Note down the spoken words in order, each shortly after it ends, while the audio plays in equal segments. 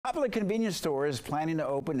Popular convenience store is planning to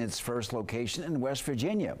open its first location in West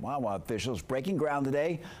Virginia. Wawa officials breaking ground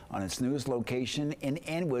today on its newest location in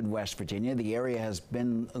Inwood, West Virginia. The area has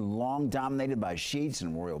been long dominated by Sheetz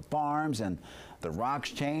and Royal Farms and the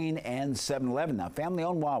Rocks chain and 7-Eleven. Now,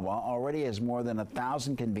 family-owned Wawa already has more than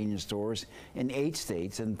 1,000 convenience stores in 8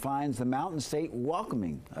 states and finds the Mountain State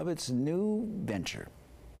welcoming of its new venture.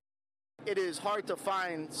 It is hard to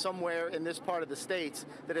find somewhere in this part of the states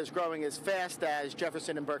that is growing as fast as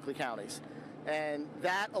Jefferson and Berkeley counties. And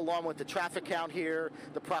that, along with the traffic count here,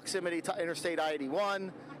 the proximity to Interstate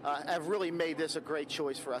I-81, have really made this a great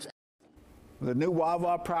choice for us. The new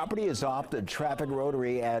Wawa property is off the traffic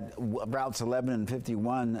rotary at routes 11 and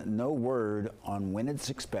 51. No word on when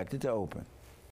it's expected to open.